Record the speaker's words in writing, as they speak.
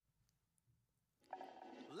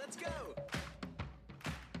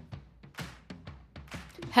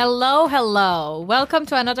Hello. Welcome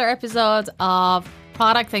to another episode of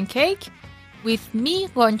Product and Cake with me,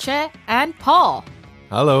 Gonche, and Paul.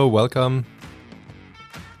 Hello, welcome.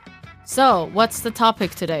 So, what's the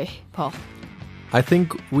topic today, Paul? I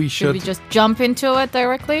think we Should we just jump into it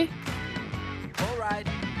directly? All right.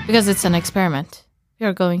 Because it's an experiment. We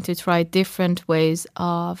are going to try different ways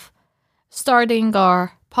of starting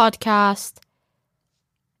our podcast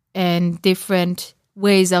and different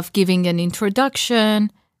ways of giving an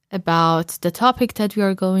introduction about the topic that we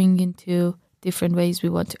are going into, different ways we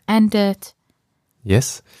want to end it.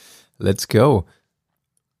 Yes, let's go.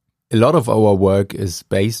 A lot of our work is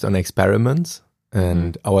based on experiments,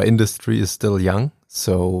 and our industry is still young,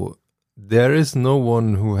 so there is no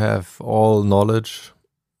one who have all knowledge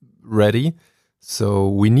ready, so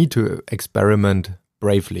we need to experiment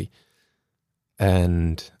bravely.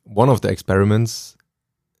 And one of the experiments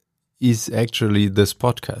is actually this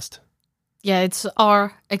podcast. Yeah, it's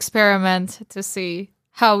our experiment to see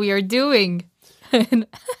how we are doing.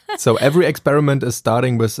 So every experiment is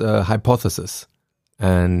starting with a hypothesis.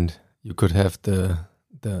 And you could have the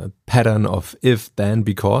pattern of if, then,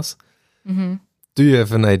 because. Mm-hmm. Do you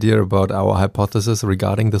have an idea about our hypothesis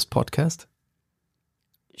regarding this podcast?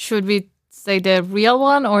 Should we say the real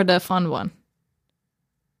one or the fun one?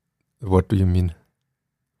 What do you mean?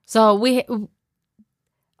 So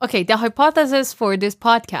the hypothesis for this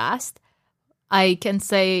podcast, I can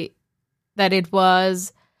say that it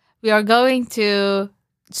was, we are going to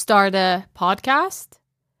start a podcast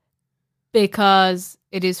because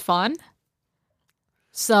it is fun.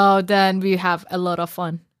 So then we have a lot of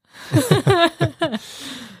fun.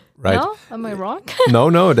 Right. No? Am I wrong?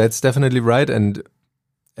 No, that's definitely right. And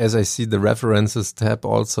as I see the references tab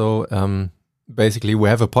also, basically we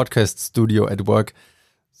have a podcast studio at work.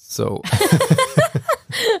 So...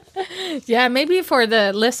 Yeah, maybe for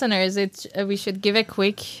the listeners, we should give a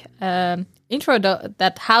quick intro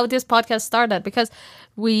that how this podcast started, because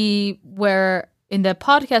we were in the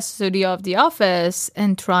podcast studio of the office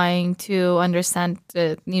and trying to understand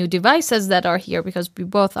the new devices that are here, because we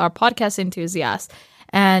both are podcast enthusiasts.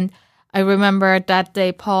 And I remember that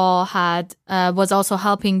day Paul was also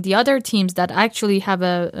helping the other teams that actually had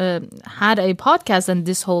a podcast, and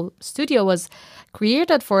this whole studio was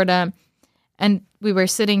created for them. And we were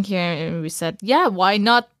sitting here and we said, yeah, why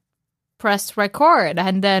not press record?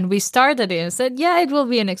 And then we started it and said, yeah, it will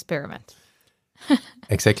be an experiment.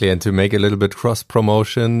 Exactly. And to make a little bit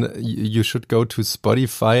cross-promotion, you should go to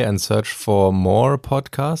Spotify and search for more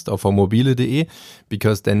podcast or for mobile.de,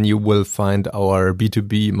 because then you will find our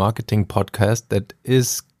B2B marketing podcast that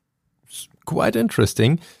is quite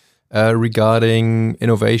interesting regarding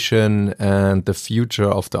innovation and the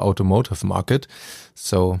future of the automotive market.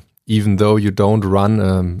 So even though you don't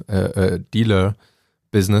run a dealer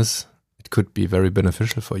business, it could be very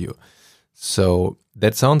beneficial for you. So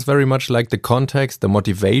that sounds very much like the context, the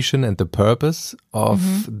motivation, and the purpose of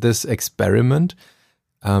this experiment.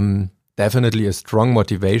 Definitely a strong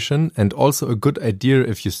motivation, and also a good idea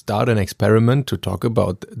if you start an experiment to talk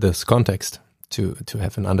about this context, to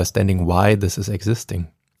have an understanding why this is existing.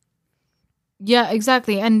 Yeah,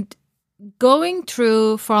 exactly. And going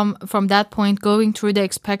through from that point, going through the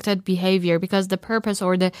expected behavior, because the purpose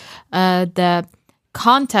or the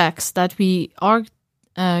context that we are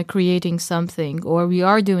creating something or we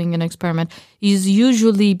are doing an experiment is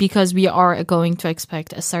usually because we are going to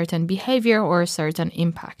expect a certain behavior or a certain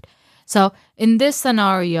impact. So in this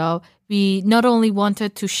scenario, we not only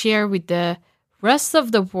wanted to share with the rest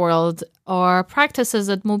of the world our practices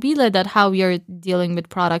at Mobile, that how we are dealing with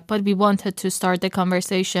product, but we wanted to start the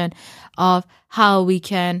conversation of how we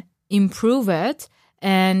can improve it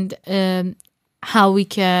and how we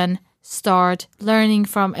can start learning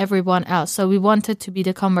from everyone else. So we wanted to be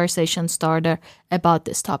the conversation starter about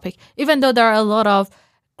this topic. Even though there are a lot of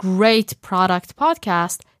great product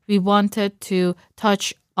podcasts, we wanted to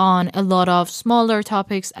touch on a lot of smaller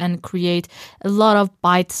topics and create a lot of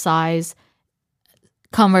bite-sized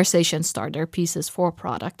conversation starter pieces for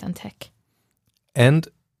product and tech. And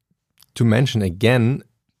to mention again,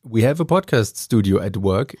 we have a podcast studio at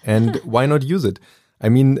work, and why not use it? I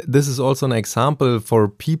mean, this is also an example for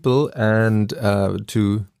people and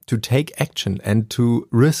to take action and to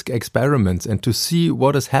risk experiments and to see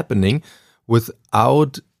what is happening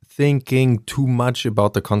without thinking too much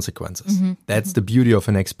about the consequences. That's the beauty of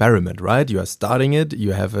an experiment, right? You are starting it,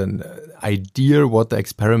 you have an idea what the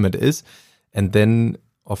experiment is, and then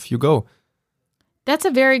off you go. That's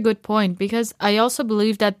a very good point, because I also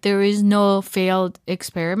believe that there is no failed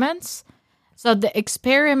experiments. So the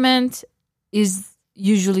experiment is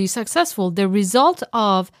usually successful. The result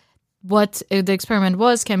of what the experiment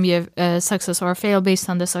was can be a success or a fail based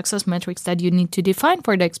on the success metrics that you need to define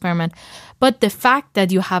for the experiment. But the fact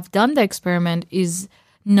that you have done the experiment is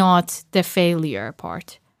not the failure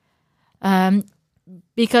part.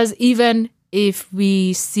 Because even if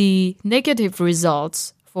we see negative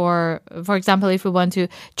results, for example, if we want to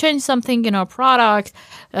change something in our product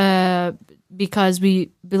because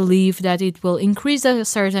we believe that it will increase a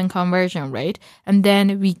certain conversion rate, and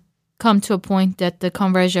then we come to a point that the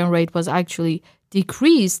conversion rate was actually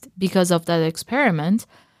decreased because of that experiment,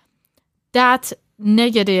 that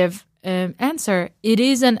negative answer, it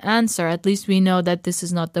is an answer. At least we know that this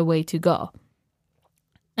is not the way to go.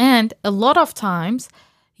 And a lot of times,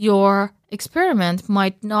 your experiment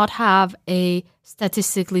might not have a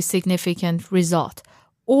statistically significant result,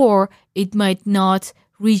 or it might not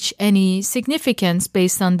reach any significance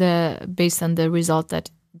based on the result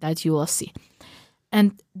that you will see.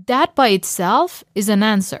 And that by itself is an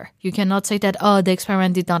answer. You cannot say that, oh, the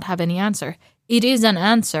experiment did not have any answer. It is an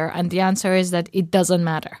answer, and the answer is that it doesn't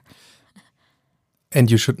matter. And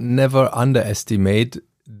you should never underestimate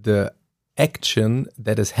the action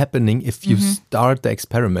that is happening if you start the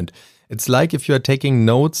experiment. It's like if you are taking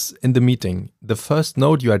notes in the meeting. The first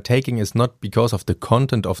note you are taking is not because of the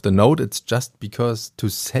content of the note. It's just because to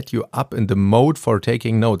set you up in the mode for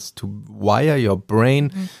taking notes, to wire your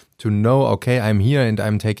brain to know, okay, I'm here and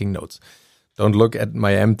I'm taking notes. Don't look at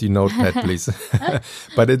my empty notepad, please.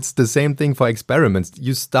 But it's the same thing for experiments.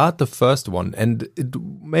 You start the first one and it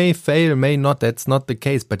may fail, may not. That's not the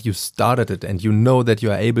case, but you started it and you know that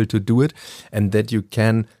you are able to do it and that you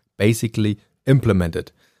can basically implement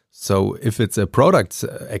it. So if it's a product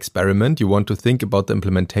experiment, you want to think about the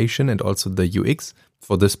implementation and also the UX.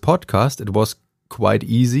 For this podcast, it was quite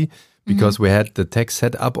easy because we had the tech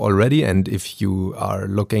set up already. And if you are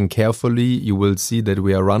looking carefully, you will see that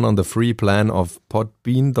we are run on the free plan of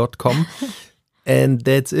podbean.com. And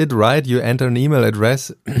that's it, right? You enter an email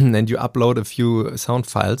address and you upload a few sound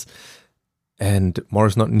files and more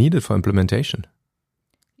is not needed for implementation.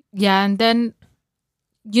 Yeah, and then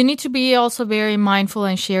you need to be also very mindful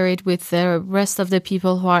and share it with the rest of the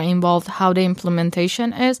people who are involved, how the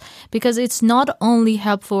implementation is, because it's not only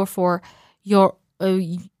helpful for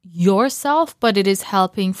yourself, but it is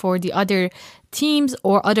helping for the other teams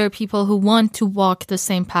or other people who want to walk the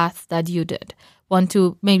same path that you did, want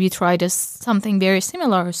to maybe try something very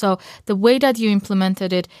similar. So the way that you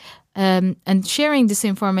implemented it and sharing this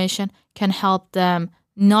information can help them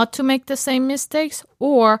not to make the same mistakes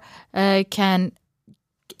or can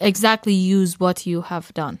exactly use what you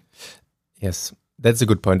have done. Yes, that's a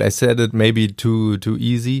good point. I said it maybe too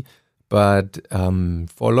easy, but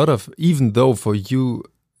for a lot of, even though for you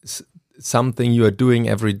something you are doing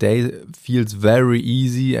every day feels very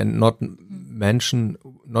easy and not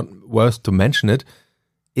worth to mention it,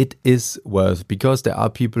 it is worth, because there are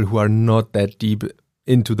people who are not that deep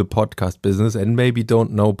into the podcast business and maybe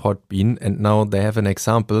don't know Podbean, and now they have an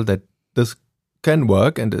example that this can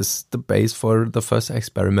work and is the base for the first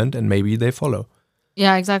experiment, and maybe they follow.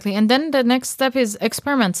 Yeah, exactly. And then the next step is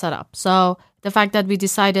experiment setup. So the fact that we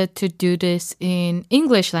decided to do this in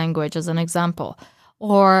English language as an example,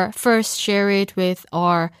 or first share it with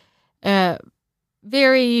our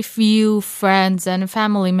very few friends and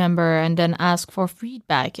family member and then ask for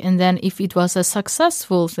feedback. And then if it was a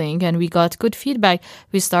successful thing and we got good feedback,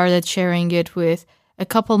 we started sharing it with a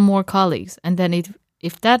couple more colleagues. And then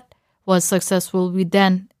if that was successful, we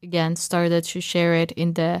then again started to share it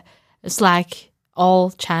in the Slack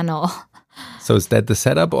all channel. So is that the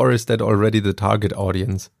setup, or is that already the target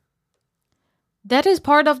audience? That is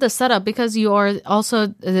part of the setup, because you are also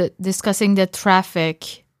discussing the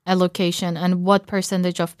traffic allocation and what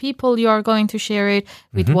percentage of people you are going to share it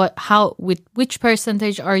with, with which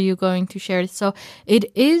percentage are you going to share it. So it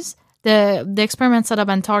is the experiment setup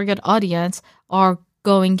and target audience are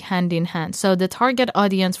going hand in hand. So the target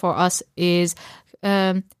audience for us is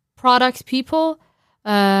product people,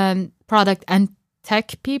 product and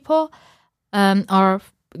tech people, our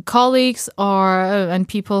colleagues and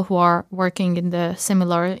people who are working in the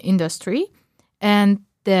similar industry. And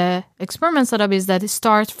the experiment setup is that it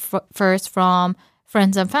starts first from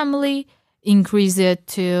friends and family, increase it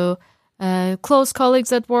to close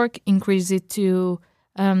colleagues at work, increase it to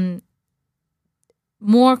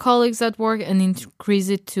more colleagues at work, and increase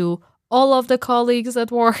it to all of the colleagues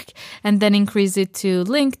at work, and then increase it to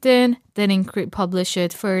LinkedIn, then publish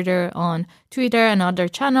it further on Twitter and other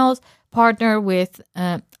channels, partner with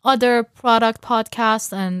other product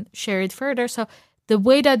podcasts and share it further. So the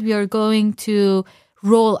way that we are going to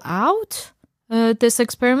roll out this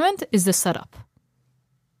experiment is the setup.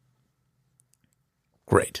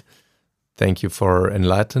 Great. Thank you for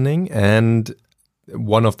enlightening. And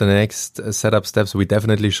one of the next setup steps we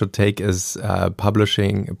definitely should take is publish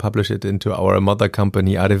it into our mother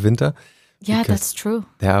company, Adevinta. Yeah, that's true.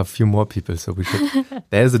 There are a few more people, so we should.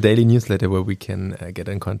 There's a daily newsletter where we can get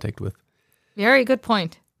in contact with. Very good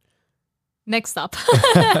point. Next up.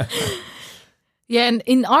 Yeah, and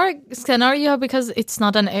in our scenario, because it's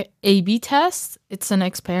not an A/B test, it's an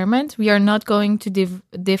experiment, we are not going to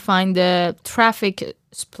define the traffic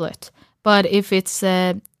split. But if it's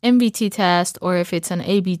a MBT test or if it's an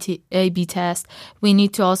A/B test, we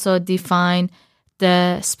need to also define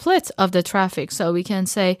the split of the traffic. So we can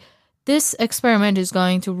say this experiment is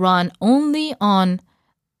going to run only on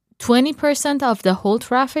 20% of the whole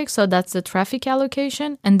traffic. So that's the traffic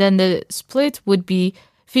allocation. And then the split would be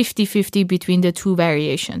 50-50 between the two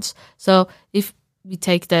variations. So if we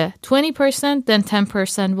take the 20%, then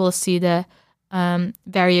 10% will see the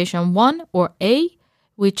variation 1 or A,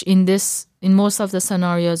 which in most of the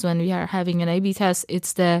scenarios when we are having an A/B test,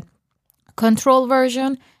 it's the control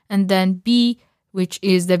version, and then B, which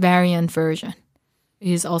is the variant version,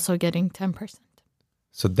 is also getting 10%.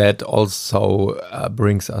 So that also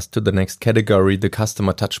brings us to the next category, the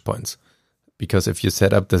customer touchpoints. Because if you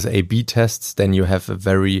set up this A/B tests, then you have a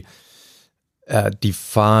very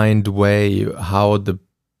defined way how the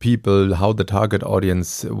target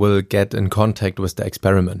audience will get in contact with the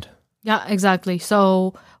experiment. Yeah, exactly.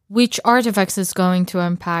 So which artifacts is going to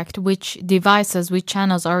impact, which devices, which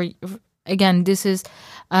channels are, again, this is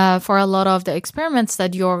for a lot of the experiments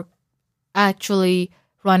that you're actually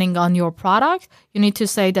running on your product, you need to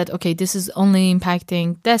say that, okay, this is only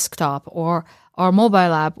impacting desktop or our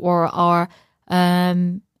mobile app or our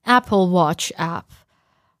Apple Watch app.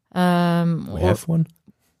 We have one?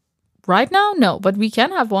 Right now, no, but we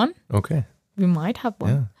can have one. Okay. We might have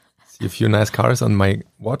one. Yeah. See a few nice cars on my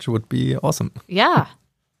watch would be awesome. Yeah.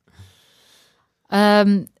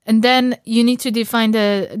 And then you need to define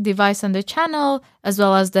the device and the channel as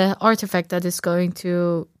well as the artifact that is going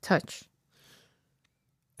to touch.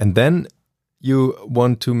 And then you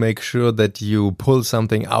want to make sure that you pull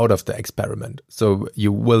something out of the experiment. So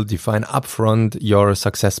you will define upfront your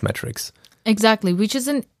success metrics. Exactly, which is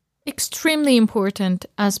an extremely important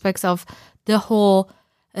aspect of the whole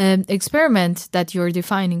experiment that you're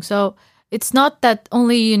defining. So it's not that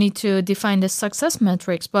only you need to define the success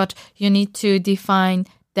metrics, but you need to define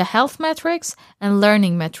the health metrics and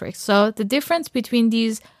learning metrics. So the difference between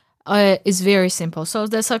these is very simple. So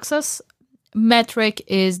the success metric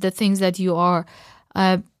is the things that you are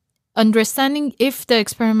understanding if the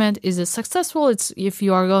experiment is successful, it's if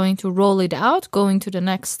you are going to roll it out, going to the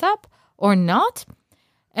next step or not.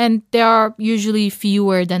 And there are usually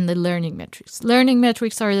fewer than the learning metrics. Learning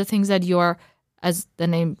metrics are the things that you are, as the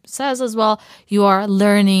name says as well, you are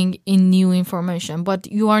learning in new information, but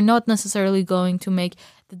you are not necessarily going to make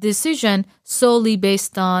the decision solely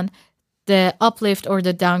based on the uplift or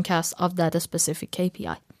the downcast of that specific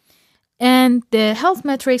KPI. And the health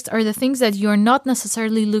metrics are the things that you're not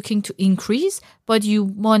necessarily looking to increase, but you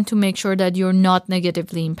want to make sure that you're not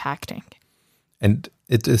negatively impacting. And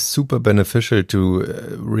it is super beneficial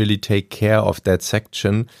to really take care of that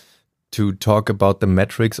section, to talk about the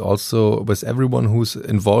metrics also with everyone who's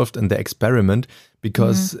involved in the experiment,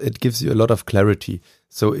 because it gives you a lot of clarity.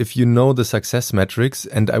 So if you know the success metrics,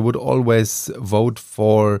 and I would always vote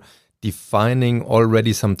for defining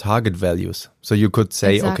already some target values. So you could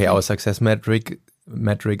say, okay, our success metric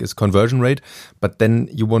is conversion rate, but then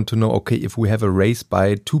you want to know, okay, if we have a raise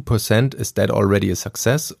by 2%, is that already a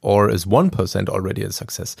success, or is 1% already a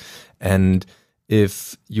success? And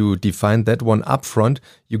if you define that one upfront,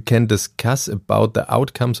 you can discuss about the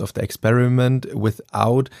outcomes of the experiment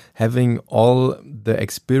without having all the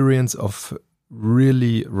experience of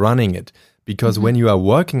really running it. Because when you are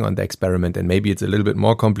working on the experiment, and maybe it's a little bit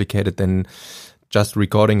more complicated than just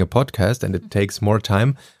recording a podcast and it takes more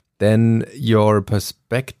time, then your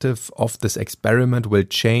perspective of this experiment will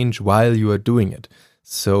change while you are doing it.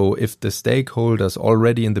 So if the stakeholders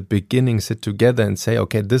already in the beginning sit together and say,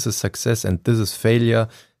 okay, this is success and this is failure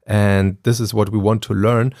and this is what we want to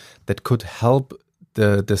learn, that could help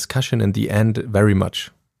the discussion in the end very much.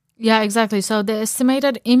 Yeah, exactly. So the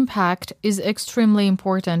estimated impact is extremely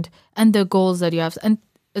important, and the goals that you have. And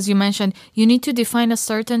as you mentioned, you need to define a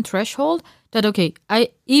certain threshold that, okay,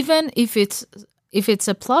 even if it's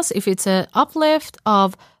a plus, if it's an uplift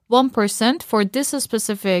of 1% for this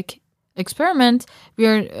specific experiment,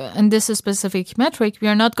 and this specific metric, we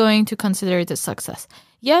are not going to consider it a success.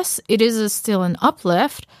 Yes, it is still an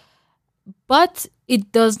uplift, but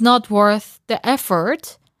it does not worth the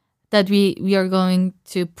effort that we are going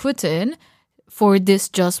to put in for this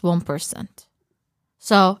just 1%.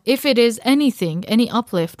 So if it is anything, any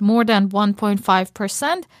uplift more than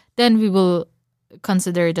 1.5%, then we will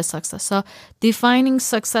consider it a success. So defining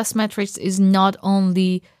success metrics is not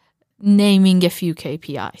only naming a few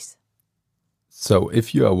KPIs. So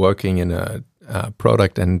if you are working in a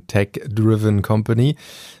product and tech-driven company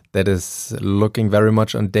that is looking very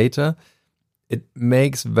much on data, it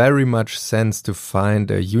makes very much sense to find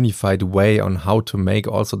a unified way on how to make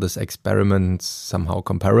also this experiment somehow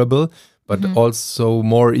comparable, but also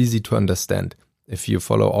more easy to understand. If you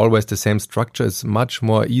follow always the same structure, it's much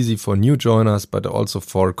more easy for new joiners, but also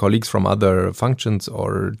for colleagues from other functions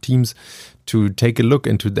or teams to take a look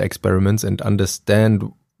into the experiments and understand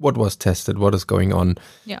what was tested, what is going on,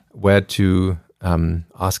 where to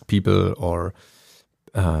ask people or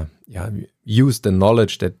use the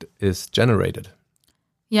knowledge that is generated.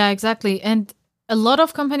 Yeah, exactly. And a lot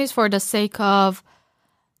of companies, for the sake of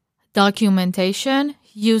documentation,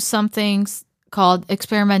 use something called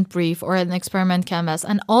experiment brief or an experiment canvas.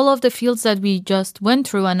 And all of the fields that we just went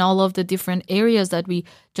through and all of the different areas that we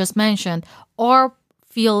just mentioned are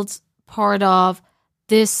fields part of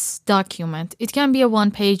this document. It can be a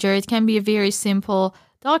one-pager. It can be a very simple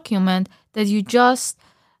document that you just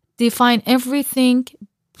define everything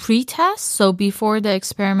pre-test. So before the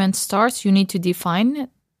experiment starts, you need to define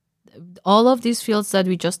all of these fields that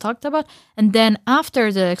we just talked about. And then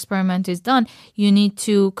after the experiment is done, you need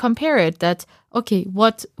to compare it that, okay,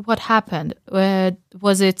 what happened?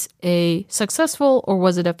 Was it a successful or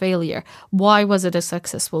was it a failure? Why was it a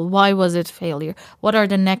successful? Why was it failure? What are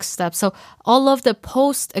the next steps? So all of the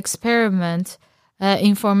post-experiment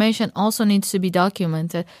information also needs to be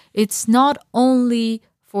documented. It's not only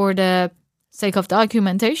for the sake of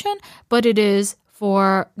documentation, but it is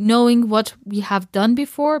for knowing what we have done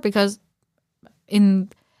before, because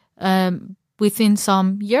within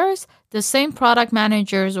some years, the same product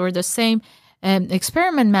managers or the same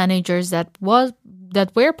experiment managers that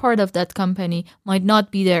were part of that company might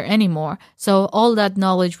not be there anymore. So all that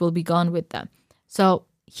knowledge will be gone with them. So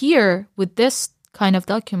here, with this kind of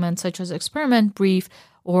document, such as experiment brief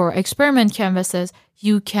or experiment canvases,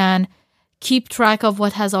 you can keep track of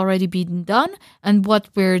what has already been done and what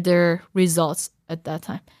were their results at that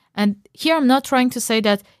time. And here I'm not trying to say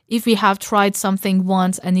that if we have tried something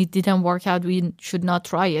once and it didn't work out, we should not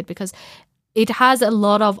try it, because it has a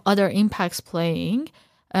lot of other impacts playing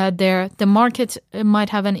there. The market might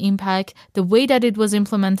have an impact. The way that it was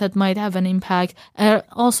implemented might have an impact.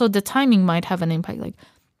 Also, the timing might have an impact. Like,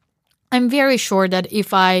 I'm very sure that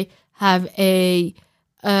if I have a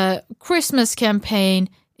Christmas campaign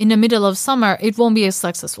in the middle of summer, it won't be as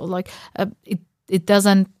successful. Like, it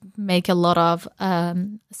doesn't make a lot of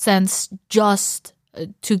sense just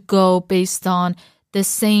to go based on the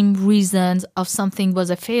same reasons of something was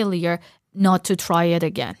a failure, not to try it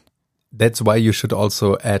again. That's why you should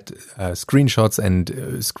also add screenshots and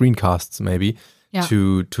screencasts maybe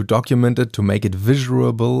to document it, to make it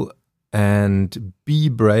visual, and be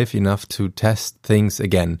brave enough to test things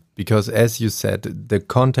again. Because as you said, the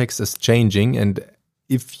context is changing, and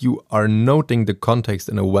if you are noting the context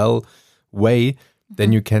in a well way,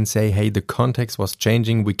 then you can say, hey, the context was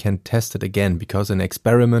changing, we can test it again, because an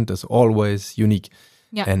experiment is always unique.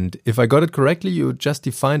 Yeah. And if I got it correctly, you just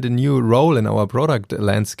defined a new role in our product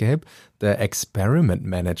landscape, the experiment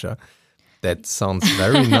manager. That sounds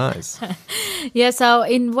very nice. Yeah, so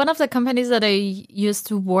in one of the companies that I used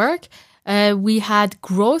to work, we had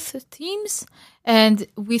growth teams. And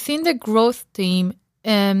within the growth team,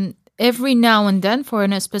 every now and then for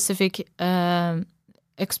a specific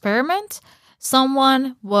experiment,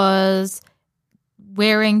 someone was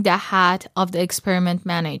wearing the hat of the experiment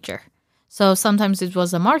manager. So sometimes it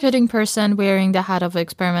was a marketing person wearing the hat of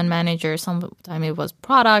experiment manager. Sometimes it was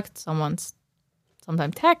product, sometimes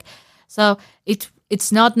tech. So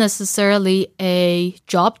it's not necessarily a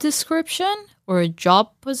job description or a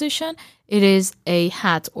job position. It is a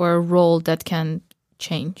hat or a role that can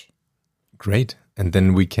change. Great. And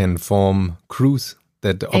then we can form crews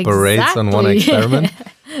that operates on one experiment.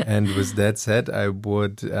 And with that said, I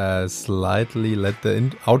would slightly let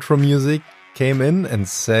the outro music came in and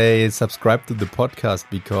say subscribe to the podcast,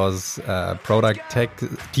 because product tech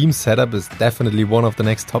team setup is definitely one of the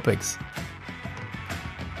next topics.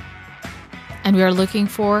 And we are looking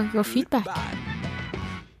for your feedback.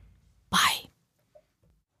 Bye.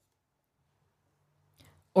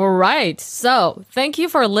 All right. So thank you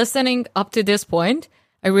for listening up to this point.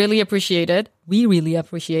 I really appreciate it. We really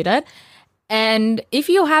appreciate it. And if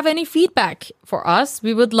you have any feedback for us,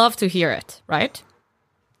 we would love to hear it, right?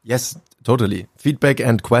 Yes, totally. Feedback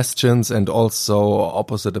and questions and also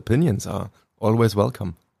opposite opinions are always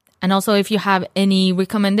welcome. And also, if you have any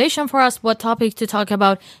recommendation for us, what topic to talk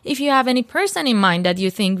about, if you have any person in mind that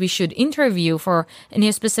you think we should interview for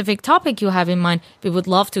any specific topic you have in mind, we would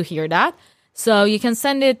love to hear that. So you can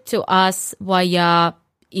send it to us via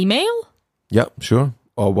email. Yeah, sure.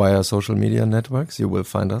 Or via social media networks. You will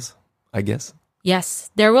find us, I guess.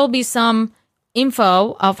 Yes, there will be some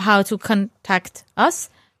info of how to contact us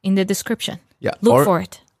in the description. Yeah, Look for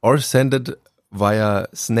it. Or send it via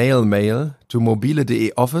snail mail to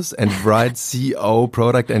mobile.de office and write CO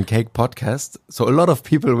Product and Cake Podcast. So a lot of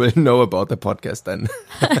people will know about the podcast then.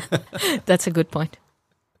 That's a good point.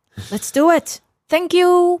 Let's do it. Thank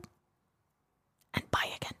you. And bye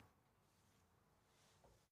again.